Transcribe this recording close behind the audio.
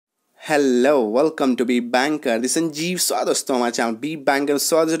Hello, welcome to be banker. This Sanjeev स्वागत दोस्तों हमारे चैनल बी बैंकर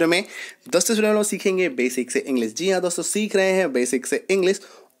स्वागत में। दोस्तों वीडियो में लोग सीखेंगे बेसिक से इंग्लिश। जी हाँ दोस्तों, सीख रहे हैं बेसिक से इंग्लिश।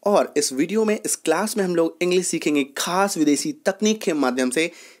 और इस वीडियो में, इस क्लास में हम लोग इंग्लिश सीखेंगे खास विदेशी तकनीक के माध्यम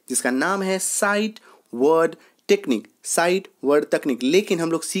से, जिसका नाम है site word technique. Site word तकनीक, लेकिन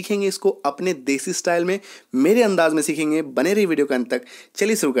हम लोग सीखेंगे इसको अपने देसी स्टाइल में, मेरे अंदाज में सीखेंगे। बने रही वीडियो के अंत तक।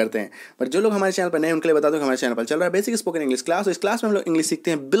 चलिए शुरू करते हैं। पर जो लोग हमारे चैनल पर नए, उनके लिए बता दूं कि हमारे चैनल पर चल रहा है बेसिक स्पोकन इंग्लिश क्लास। तो इस क्लास में हम लोग इंग्लिश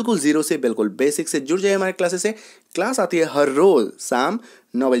सीखते हैं बिल्कुल जीरो से, बिल्कुल बेसिक से। जुड़ जाए हमारे क्लासेस से। क्लास आती है हर रोज शाम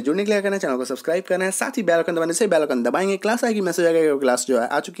 9 बजे। जुड़ने के लिए करना है, चैनल को सब्सक्राइब करना है, साथ ही बेल आइकन दबाने से बेल आइकन दबाएंगे, क्लास आएगी, मैसेज आएगा, क्लास जो है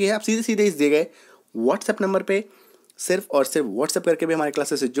आ चुकी है। आप सीधे सीधे इस दिए गए व्हाट्सएप नंबर पे सिर्फ और सिर्फ व्हाट्सएप करके भी हमारे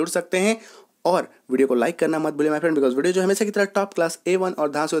क्लासेस से जुड़ सकते हैं। और वीडियो को लाइक करना मत भूलिए माय फ्रेंड, बिकॉज वीडियो जो हमेशा की तरह टॉप क्लास A1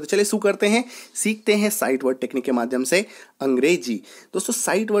 और ध्यान से होते। चलिए शुरू करते हैं, सीखते हैं साइट वर्ड टेक्निक के माध्यम से अंग्रेजी। दोस्तों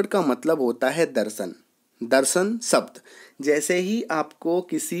साइट वर्ड का मतलब होता है दर्शन। दर्शन शब्द, जैसे ही आपको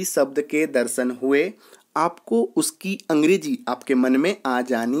किसी शब्द के दर्शन हुए, आपको उसकी अंग्रेजी आपके मन में आ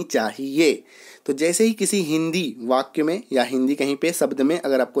जानी चाहिए। तो जैसे ही किसी हिंदी वाक्य में या हिंदी कहीं पे शब्द में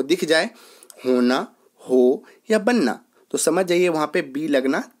अगर आपको दिख जाए होना, हो या बनना, तो समझ जाइए वहां पे बी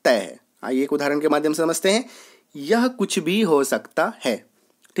लगना तय है। आइए एक उदाहरण के माध्यम से समझते हैं। यह कुछ भी हो सकता है।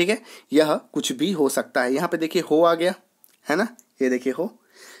 ठीक है, यह कुछ भी हो सकता है। यहाँ पे देखिए हो आ गया है ना, ये देखिए हो।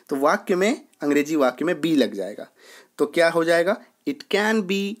 तो वाक्य में, अंग्रेजी वाक्य में बी लग जाएगा। तो क्या हो जाएगा? It can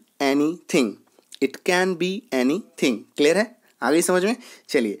be anything. It can be anything. Clear है? आ गई समझ में?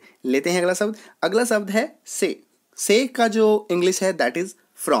 चलिए लेते हैं अगला शब्द। अगला शब्द है से। से का जो इंग्लिश है दैट इज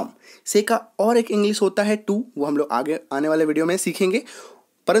फ्रॉम। से का और एक इंग्लिश होता है टू, वो हम लोग आगे आने वाले वीडियो में सीखेंगे।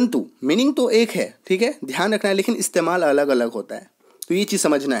 परंतु मीनिंग तो एक है, ठीक है, ध्यान रखना है, लेकिन इस्तेमाल अलग अलग होता है। तो ये चीज़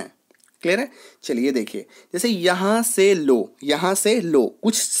समझना है। क्लियर है? चलिए देखिए, जैसे यहाँ से लो, यहाँ से लो,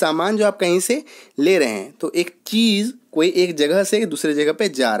 कुछ सामान जो आप कहीं से ले रहे हैं, तो एक चीज़ कोई एक जगह से दूसरे जगह पे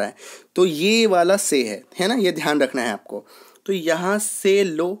जा रहा है, तो ये वाला से है ना, ये ध्यान रखना है आपको। तो यहाँ से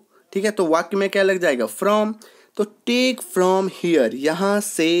लो, ठीक है, तो वाक्य में क्या लग जाएगा? फ्रॉम। तो टेक फ्रॉम हियर, यहाँ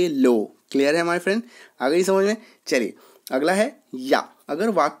से लो। क्लियर है माय फ्रेंड? आ गई समझ में? चलिए अगला है या। अगर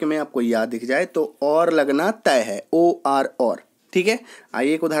वाक्य में आपको या दिख जाए तो और लगना तय है, OR और। ठीक है,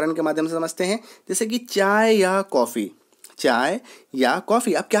 आइए एक उदाहरण के माध्यम से समझते हैं। जैसे कि चाय या कॉफी। चाय या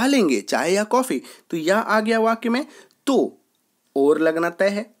कॉफी, आप क्या लेंगे, चाय या कॉफी? तो या आ गया वाक्य में, तो और लगना तय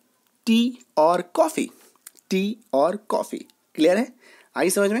है, टी और कॉफी। टी और कॉफी। क्लियर है? आई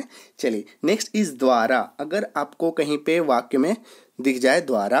समझ में? चलिए नेक्स्ट इज द्वारा। अगर आपको कहीं पे वाक्य में दिख जाए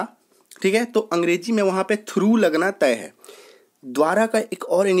द्वारा, ठीक है, तो अंग्रेजी में वहां पे थ्रू लगना तय है। द्वारा का एक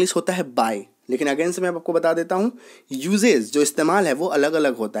और इंग्लिश होता है बाय, लेकिन अगेन से मैं आपको बता देता हूँ, यूजेज जो इस्तेमाल है वो अलग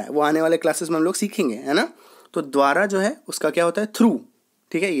अलग होता है। वो आने वाले क्लासेस में हम लोग सीखेंगे, है ना। तो द्वारा जो है उसका क्या होता है? थ्रू।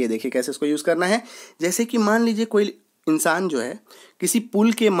 ठीक है, ये देखिए कैसे इसको यूज करना है। जैसे कि मान लीजिए कोई इंसान जो है किसी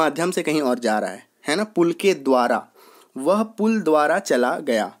पुल के माध्यम से कहीं और जा रहा है ना, पुल के द्वारा, वह पुल द्वारा चला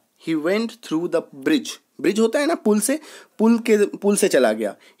गया। He went through the bridge. Bridge होता है ना, पुल से चला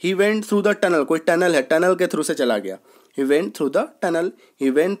गया। He went through the tunnel, कोई टनल है, टनल के थ्रू से चला गया। He went through the tunnel, he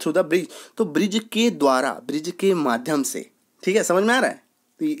went through the bridge. तो ब्रिज के द्वारा, ब्रिज के माध्यम से। ठीक है, समझ में आ रहा है?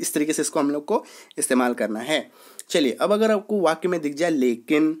 तो इस तरीके से इसको हम लोग को इस्तेमाल करना है। चलिए अब अगर आपको वाक्य में दिख जाए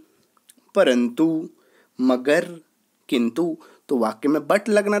लेकिन, परंतु, मगर, किंतु, तो वाक्य में बट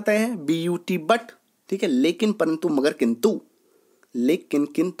लगना तय है, BUT बट। ठीक है, लेकिन, परंतु, मगर, किंतु। लेकिन,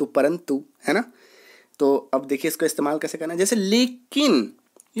 किंतु, परंतु, है ना। तो अब देखिए इसको इस्तेमाल कैसे करना है। जैसे लेकिन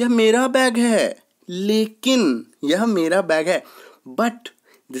यह मेरा बैग है। लेकिन यह मेरा बैग है। But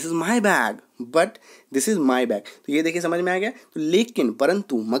this is my bag. But this is my bag. तो ये देखिए समझ में आ गया। तो लेकिन,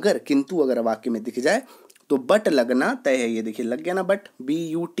 परंतु, मगर, किंतु अगर वाक्य में दिख जाए तो बट लगना तय है। ये देखिए लग गया ना, बट,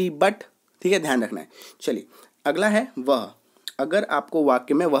 BUT बट। ठीक है, ध्यान रखना है। चलिए अगला है वह। अगर आपको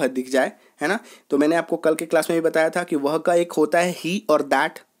वाक्य में वह दिख जाए, है ना, तो मैंने आपको कल के क्लास में भी बताया था कि वह का एक होता है ही और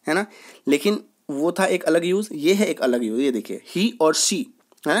दैट, है ना, लेकिन वो था एक अलग यूज, ये है एक अलग यूज। ये देखिए ही और शी,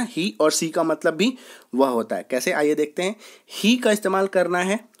 है ना, ही और शी का मतलब भी वह होता है। कैसे, आइए देखते हैं। ही का इस्तेमाल करना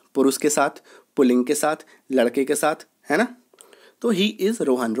है पुरुष के साथ, पुल्लिंग के साथ, लड़के के साथ, है ना। तो ही इज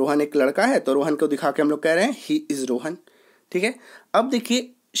रोहन। रोहन एक लड़का है, तो रोहन को दिखा के हम लोग कह रहे हैं ही इज रोहन। ठीक है, अब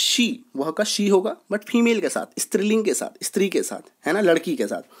देखिए शी, वह का शी होगा बट फीमेल के साथ, स्त्रीलिंग के साथ, स्त्री के साथ, है ना, लड़की के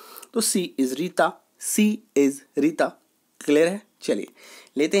साथ। तो सी is Rita. C is Rita. Clear है? चलिए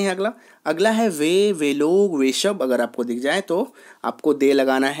लेते हैं अगला। अगला है वे लोग, वे शब्द। अगर आपको दिख जाए तो आपको दे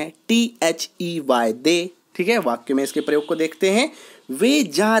लगाना है, THEY दे। ठीक है, वाक्य में इसके प्रयोग को देखते हैं। वे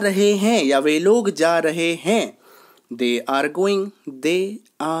जा रहे हैं या वे लोग जा रहे हैं। They are going. They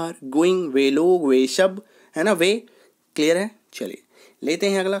are going. वे लोग, वे शब्द, है ना, वे। क्लियर है? चलिए लेते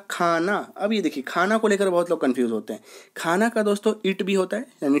हैं अगला खाना। अब ये देखिए खाना को लेकर बहुत लोग कंफ्यूज होते हैं। खाना का दोस्तों इट भी होता है,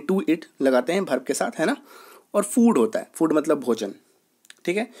 यानी टू इट लगाते हैं वर्ब के साथ, है ना। और फूड होता है, फूड मतलब भोजन,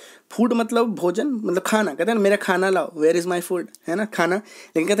 ठीक है। फूड मतलब भोजन, मतलब खाना। कहते हैं ना मेरा खाना लाओ, वेयर इज़ माई फूड, है ना, खाना।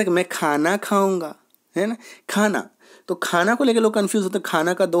 लेकिन कहते हैं कि मैं खाना खाऊंगा, है ना, खाना। तो खाना को लेकर लोग कंफ्यूज होते हैं।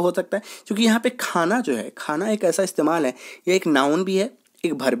 खाना का दो हो सकता है, क्योंकि यहाँ पे खाना जो है, खाना एक ऐसा इस्तेमाल है, ये एक नाउन भी है,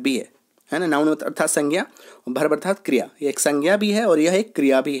 एक वर्ब भी है ना। नाउन अर्थात संज्ञा, और वर्ब अर्थात क्रिया। ये एक संज्ञा भी है और यह एक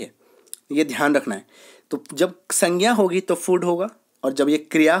क्रिया भी है, ये ध्यान रखना है। तो जब संज्ञा होगी तो फूड होगा, और जब ये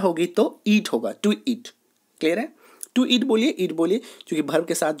क्रिया होगी तो ईट होगा, टू ईट। क्लियर है? टू ईट बोलिए, ईट बोलिए, क्योंकि वर्ब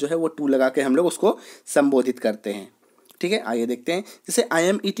के साथ जो है वो टू लगा के हम लोग उसको संबोधित करते हैं, ठीक है। आइए देखते हैं, जैसे आई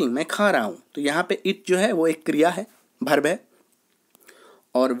एम ईटिंग, मैं खा रहा हूँ, तो यहाँ पे ईट जो है वो एक क्रिया है, वर्ब है।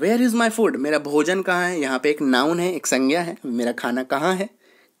 और वेयर इज़ माई फूड, मेरा भोजन कहाँ है, यहाँ पे एक नाउन है, एक संज्ञा है, मेरा खाना कहाँ है।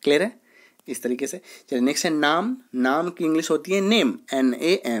 क्लियर है? इस तरीके से। चलिए नेक्स्ट है नाम। नाम की इंग्लिश होती है नेम,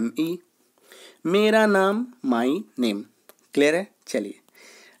 NAME। मेरा नाम, माई नेम। क्लियर है? चलिए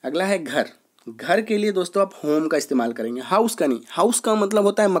अगला है घर। घर के लिए दोस्तों आप होम का इस्तेमाल करेंगे, हाउस का नहीं। हाउस का मतलब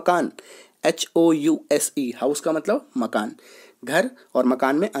होता है मकान, HOUSE। हाउस का मतलब मकान। घर और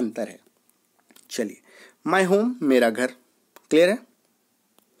मकान में अंतर है। चलिए माई होम, मेरा घर। क्लियर है?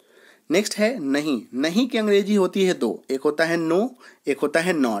 नेक्स्ट है नहीं। नहीं की अंग्रेजी होती है दो, एक होता है नो, एक होता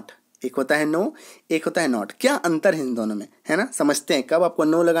है नॉट। एक होता है नो, एक होता है नॉट। क्या अंतर है इन दोनों में, है ना। समझते हैं कब आपको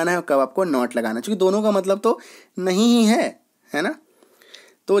नो लगाना है और कब आपको नॉट लगाना है, क्योंकि दोनों का मतलब तो नहीं ही है ना।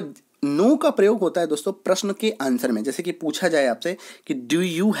 तो नो का प्रयोग होता है दोस्तों प्रश्न के आंसर में। जैसे कि पूछा जाए आपसे कि डू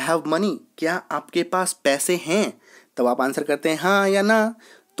यू हैव मनी, क्या आपके पास पैसे हैं, तब आप आंसर करते हैं हाँ या ना,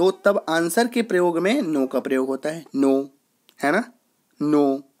 तो तब आंसर के प्रयोग में नो का प्रयोग होता है, नो, है ना,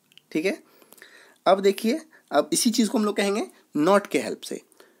 नो। ठीक है। अब देखिए, अब इसी चीज़ को हम लोग कहेंगे नॉट के हेल्प से।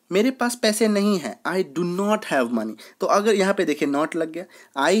 मेरे पास पैसे नहीं है, I do not have money. तो अगर यहाँ पे देखिए नॉट लग गया,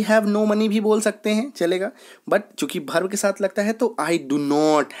 आई हैव नो मनी भी बोल सकते हैं, चलेगा, बट चूंकि वर्ब के साथ लगता है तो I do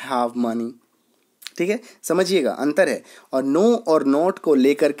not have money. ठीक है, समझिएगा अंतर है। और नो और नॉट को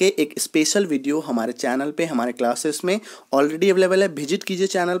लेकर के एक स्पेशल वीडियो हमारे चैनल पे, हमारे क्लासेस में ऑलरेडी अवेलेबल है। विजिट कीजिए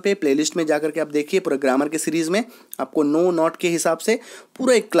चैनल पे, प्लेलिस्ट में जाकर के आप देखिए, पूरा ग्रामर के सीरीज़ में आपको नो नॉट के हिसाब से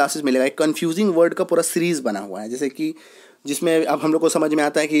पूरा एक क्लासेस मिलेगा। एक कन्फ्यूजिंग वर्ड का पूरा सीरीज़ बना हुआ है, जैसे कि जिसमें अब हम लोग को समझ में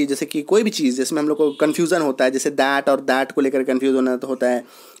आता है कि जैसे कि कोई भी चीज़ जिसमें हम लोग को कन्फ्यूज़न होता है, जैसे दैट और दैट को लेकर कन्फ्यूज होना तो होता है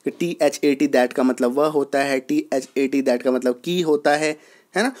कि THAT दैट का मतलब वह होता है, THAT दैट का मतलब की होता है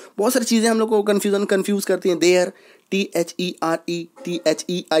ना। बहुत सारी चीज़ें हम लोग को कंफ्यूज करती हैं। देयर, THERE,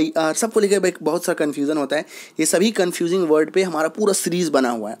 THEIR, सबको लेकर बहुत सा कन्फ्यूज़न होता है। ये सभी कन्फ्यूजिंग वर्ड पे हमारा पूरा सीरीज़ बना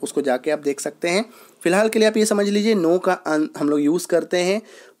हुआ है, उसको जाके आप देख सकते हैं। फिलहाल के लिए आप ये समझ लीजिए, नो का हम लोग यूज़ करते हैं,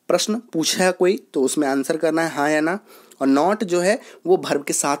 प्रश्न पूछा है कोई तो उसमें आंसर करना है हाँ या ना। और नॉट जो है वो वर्ब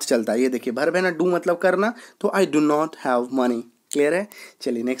के साथ चलता है। ये देखिए वर्ब है ना, डू मतलब करना, तो I do not have money. Clear है?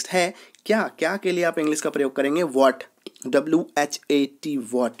 चलिए नेक्स्ट है क्या। क्या के लिए आप इंग्लिश का प्रयोग करेंगे व्हाट, WHAT,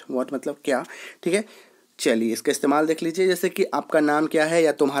 व्हाट मतलब क्या। ठीक है, चलिए इसका इस्तेमाल देख लीजिए। जैसे कि आपका नाम क्या है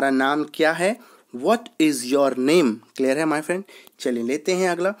या तुम्हारा नाम क्या है, what is your name. Clear है माय फ्रेंड? चलिए लेते हैं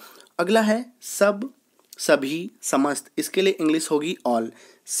अगला। अगला है सब, सभी, समस्त। इसके लिए इंग्लिश होगी ऑल।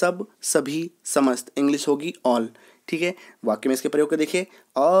 सब, सभी, समस्त, इंग्लिश होगी ऑल। ठीक है, वाक्य में इसके प्रयोग को देखिए,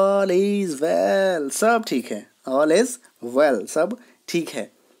 ऑल इज वेल, सब ठीक है, ऑल इज वेल, सब ठीक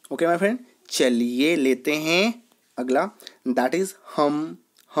है। ओके माय फ्रेंड, चलिए लेते हैं अगला, दैट इज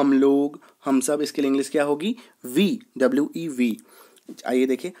हम लोग, हम सब। इसके लिए इंग्लिश क्या होगी, वी, WEV। आइए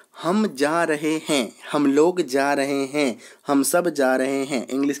देखिए, हम जा रहे हैं, हम लोग जा रहे हैं, हम सब जा रहे हैं,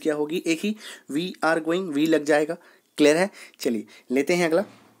 इंग्लिश क्या होगी एक ही, वी आर गोइंग, वी लग जाएगा। क्लियर है? चलिए लेते हैं अगला।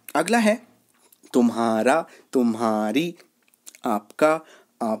 अगला है तुम्हारा, तुम्हारी, आपका,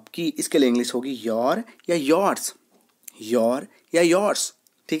 आपकी। इसके लिए इंग्लिश होगी योर या योर्स, योर या योर्स।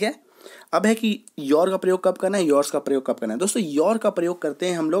 ठीक है, अब है कि योर का प्रयोग कब करना है, योर्स का प्रयोग कब करना है। दोस्तों योर का प्रयोग करते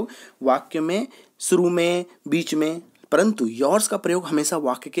हैं हम लोग वाक्य में शुरू में, बीच में, परंतु योर्स का प्रयोग हमेशा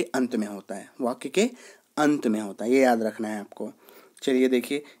वाक्य के अंत में होता है, वाक्य के अंत में होता है, ये याद रखना है आपको। चलिए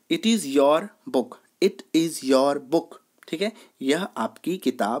देखिए, it is your book, it is your book. ठीक है, यह आपकी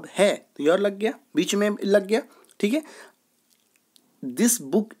किताब है, तो योर लग गया, बीच में लग गया। ठीक है, this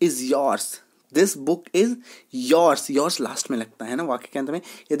book is yours, this book is yours, yours last में लगता है ना वाक्य के अंत में,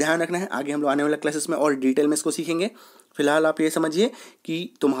 ये ध्यान रखना है। आगे हम लोग आने वाले क्लासेस में और डिटेल में इसको सीखेंगे। फिलहाल आप ये समझिए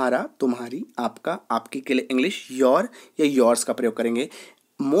कि तुम्हारा, तुम्हारी, आपका, आपकी के लिए इंग्लिश योर या योर्स का प्रयोग करेंगे।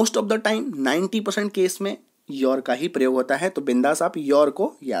 Most of the time 90% case में योर का ही प्रयोग होता है, तो बिंदास आप योर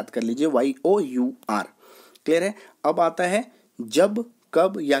को याद कर लीजिए, YOUR। क्लियर है? अब आता है जब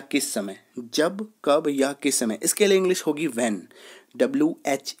कब या किस समय, जब, कब या किस समय, इसके लिए इंग्लिश होगी व्हेन,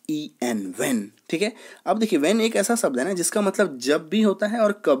 WHEN, व्हेन। ठीक है, अब देखिए व्हेन एक ऐसा शब्द है ना जिसका मतलब जब भी होता है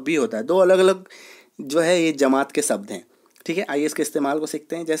और कब भी होता है, दो अलग अलग जो है ये जमात के शब्द हैं। ठीक है, आइए इसके इस्तेमाल को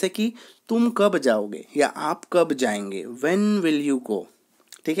सीखते हैं। जैसे कि तुम कब जाओगे या आप कब जाएंगे, व्हेन विल यू गो।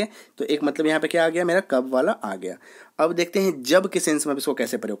 ठीक है, तो एक मतलब यहाँ पे क्या आ गया, मेरा कब वाला आ गया। अब देखते हैं जब के सेंस में इसको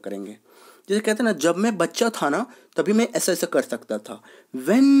कैसे प्रयोग करेंगे। जैसे कहते हैं ना, जब मैं बच्चा था ना तभी मैं ऐसा ऐसा कर सकता था,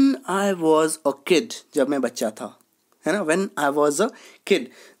 when I was a kid, जब मैं बच्चा था, है ना, when I was a kid.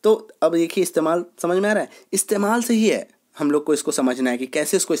 तो अब देखिए इस्तेमाल समझ में आ रहा है, इस्तेमाल से ही है हम लोग को इसको समझना है कि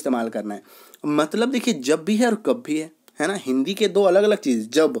कैसे इसको इस्तेमाल करना है। मतलब देखिए जब भी है और कब भी है ना, हिंदी के दो अलग अलग चीज़,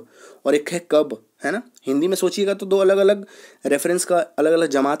 जब और एक है कब, है ना। हिंदी में सोचिएगा तो दो अलग अलग रेफरेंस का, अलग अलग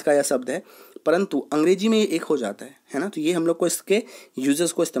जमात का यह शब्द है, परंतु अंग्रेजी में ये एक हो जाता है ना। तो ये हम लोग को इसके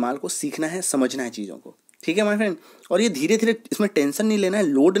यूजेस को, इस्तेमाल को सीखना है, समझना है चीज़ों को। ठीक है माय फ्रेंड, और ये धीरे धीरे, इसमें टेंशन नहीं लेना है,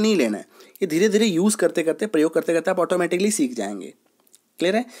 लोड नहीं लेना है, ये धीरे धीरे यूज़ करते करते, प्रयोग करते करते आप ऑटोमेटिकली सीख जाएंगे।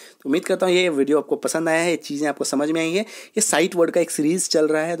 क्लियर है, तो उम्मीद करता हूँ ये वीडियो आपको पसंद आया है, ये चीज़ें आपको समझ में आई है। ये साइट वर्ड का एक सीरीज़ चल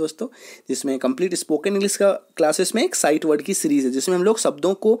रहा है दोस्तों, जिसमें कंप्लीट स्पोकन इंग्लिश का क्लासेस में एक साइट वर्ड की सीरीज़ है, जिसमें हम लोग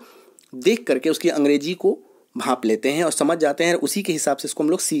शब्दों को देख करके उसकी अंग्रेजी को भांप लेते हैं और समझ जाते हैं, और उसी के हिसाब से इसको हम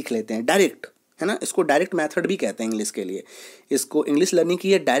लोग सीख लेते हैं डायरेक्ट, है ना। इसको डायरेक्ट मेथड भी कहते हैं इंग्लिश के लिए, इसको इंग्लिश लर्निंग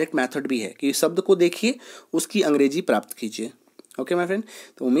की ये डायरेक्ट मेथड भी है कि शब्द को देखिए, उसकी अंग्रेजी प्राप्त कीजिए। ओके माय फ्रेंड,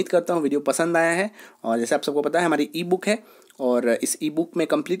 तो उम्मीद करता हूँ वीडियो पसंद आया है। और जैसे आप सबको पता है हमारी ई बुक है, और इस ई बुक में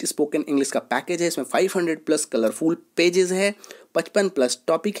कंप्लीट स्पोकन इंग्लिश का पैकेज है। इसमें 500+ कलरफुल पेजेस है, 55+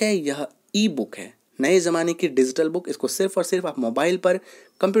 टॉपिक है। यह ई बुक है, नए ज़माने की डिजिटल बुक। इसको सिर्फ और सिर्फ आप मोबाइल पर,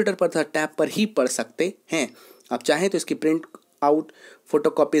 कंप्यूटर पर तथा टैब पर ही पढ़ सकते हैं। आप चाहें तो इसकी प्रिंट आउट,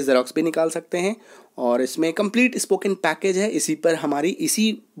 फोटोकॉपी, जेरोक्स भी निकाल सकते हैं। और इसमें कंप्लीट स्पोकन पैकेज है, इसी पर हमारी,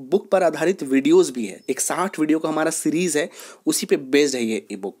 इसी बुक पर आधारित वीडियोस भी है। एक 60 वीडियो का हमारा सीरीज़ है, उसी पे बेस्ड है ये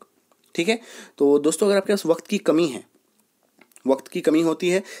ई बुक। ठीक है, तो दोस्तों अगर आपके पास वक्त की कमी है, वक्त की कमी होती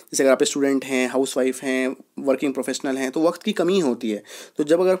है, जैसे अगर आप स्टूडेंट हैं, हाउसवाइफ हैं, वर्किंग प्रोफेशनल हैं, तो वक्त की कमी होती है। तो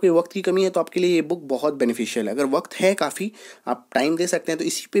जब अगर आपकी वक्त की कमी है तो आपके लिए ये बुक बहुत बेनिफिशियल है। अगर वक्त है काफ़ी, आप टाइम दे सकते हैं, तो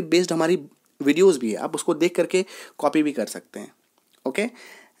इसी पे बेस्ड हमारी वीडियोस भी है, आप उसको देख करके कॉपी भी कर सकते हैं। ओके,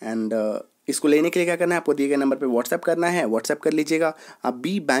 एंड इसको लेने के लिए क्या करना है, आपको दिए गए नंबर पे व्हाट्सएप करना है, व्हाट्सएप कर लीजिएगा। आप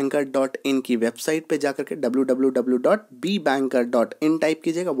bbanker.in की वेबसाइट पे जाकर के www.bbanker.in टाइप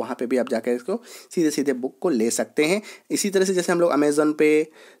कीजिएगा, वहाँ पे भी आप जाकर इसको सीधे सीधे बुक को ले सकते हैं। इसी तरह से जैसे हम लोग अमेज़न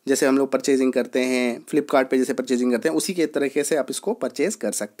पे जैसे हम लोग परचेजिंग करते हैं, फ्लिपकार्ट पे जैसे परचेजिंग करते हैं, उसी के तरीके से आप इसको परचेज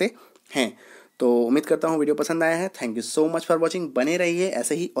कर सकते हैं। तो उम्मीद करता हूँ वीडियो पसंद आया है। Thank you so much for watching. बने रहिए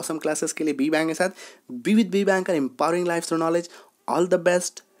ऐसे ही ऑसम क्लासेस के लिए बी बैंक के साथ। Be with B banker, empowering life through knowledge. All the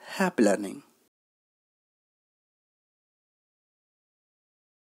best, happy learning.